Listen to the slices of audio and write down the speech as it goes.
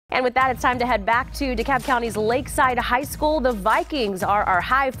And with that, it's time to head back to DeKalb County's Lakeside High School. The Vikings are our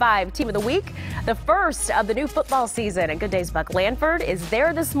High Five Team of the Week, the first of the new football season. And Good Day's Buck Lanford is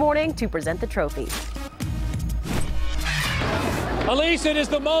there this morning to present the trophy. Elise, it is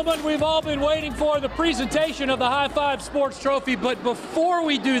the moment we've all been waiting for, the presentation of the High Five Sports Trophy. But before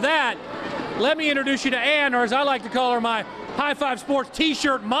we do that, let me introduce you to Ann, or as I like to call her, my High Five Sports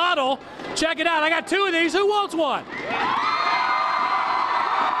t-shirt model. Check it out. I got two of these. Who wants one?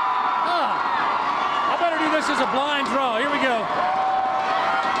 I better do this as a blind draw. Here we go.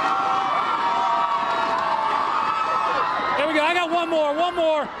 There we go. I got one more.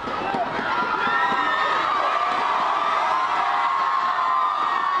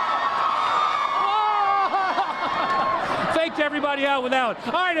 Faked everybody out without.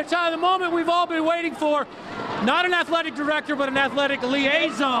 All right, it's the moment we've all been waiting for. Not an athletic director, but an athletic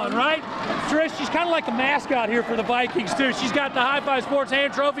liaison, right? Trish, she's kind of like the mascot here for the Vikings, too. She's got the High Five Sports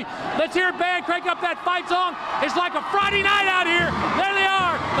hand trophy. Let's hear it, band. Crank up that fight song. It's like a Friday night out here. There they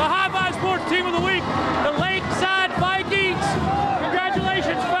are, the High Five Sports Team of the Week, the Lakeside Vikings.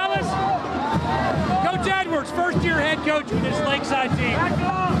 Congratulations, fellas. Coach Edwards, first-year head coach of this Lakeside team.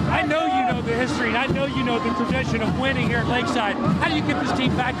 I know you know the history, and I know you know the tradition of winning here at Lakeside. How do you get this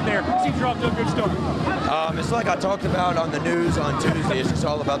team back there? Seems you're off to a good start. It's like I talked about on the news on Tuesday. It's just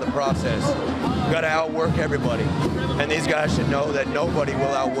all about the process. We got to outwork everybody, and these guys should know that nobody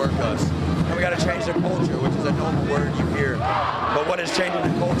will outwork us. And we got to change the culture, which is a noble word you hear. But what does changing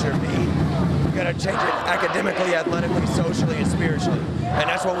the culture mean? We got to change it academically, athletically, socially, and spiritually. And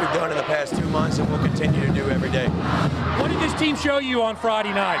that's what we've done in the past 2 months, and we'll continue to do every day. What did this team show you on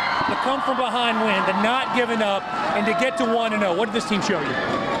Friday night? The come from behind win, the not giving up, and to get to 1-0. What did this team show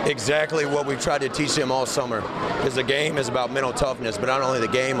you? Exactly what we've tried to teach them all summer. Because the game is about mental toughness, but not only the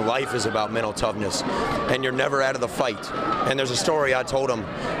game, life is about mental toughness. And you're never out of the fight. And there's a story I told them,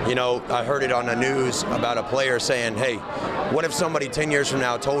 you know, I heard it on the news about a player saying, hey, what if somebody 10 years from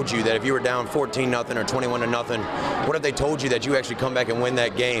now told you that if you were down 14-0 or 21-0, what if they told you that you actually come back and win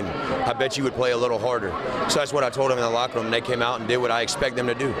that game? I bet you would play a little harder. So that's what I told them in the locker room, and they came out and did what I expect them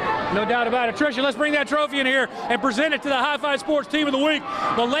to do. No doubt about it. Tricia, let's bring that trophy in here and present it to the High Five Sports Team of the Week,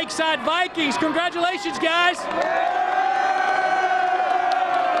 the Lakeside Vikings. Congratulations, guys.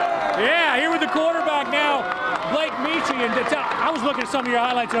 Yeah, here with the quarterback now, Blake Meachie. And I was looking at some of your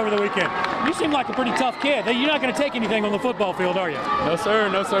highlights over the weekend. You seem like a pretty tough kid. You're not going to take anything on the football field, are you? No, sir.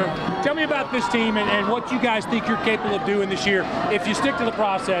 No, sir. Tell me about this team and what you guys think you're capable of doing this year. If you stick to the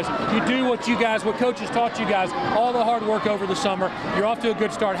process, you do what coaches taught you guys, all the hard work over the summer, you're off to a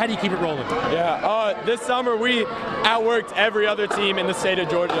good start. How do you keep it rolling? Yeah, this summer we outworked every other team in the state of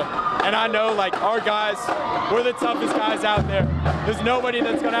Georgia. And I know, like, our guys, we're the toughest guys out there. There's nobody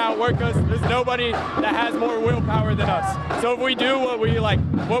that's going to outwork us. There's nobody that has more willpower than us. So if we do what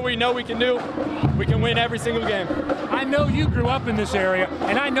we know we can do, we can win every single game. I know you grew up in this area,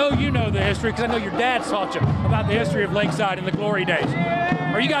 and I know you know the history because I know your dad taught you about the history of Lakeside in the glory days.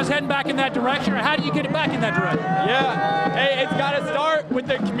 Are you guys heading back in that direction, or how do you get it back in that direction? Yeah, hey, it's got to start with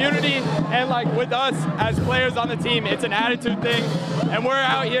the community and, like, with us as players on the team. It's an attitude thing, and we're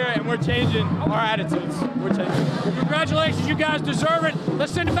out here and we're changing our attitudes. We're changing. Well, congratulations, you guys deserve it.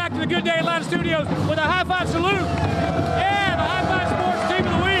 Let's send it back to the Good Day Atlanta studios with a high five salute.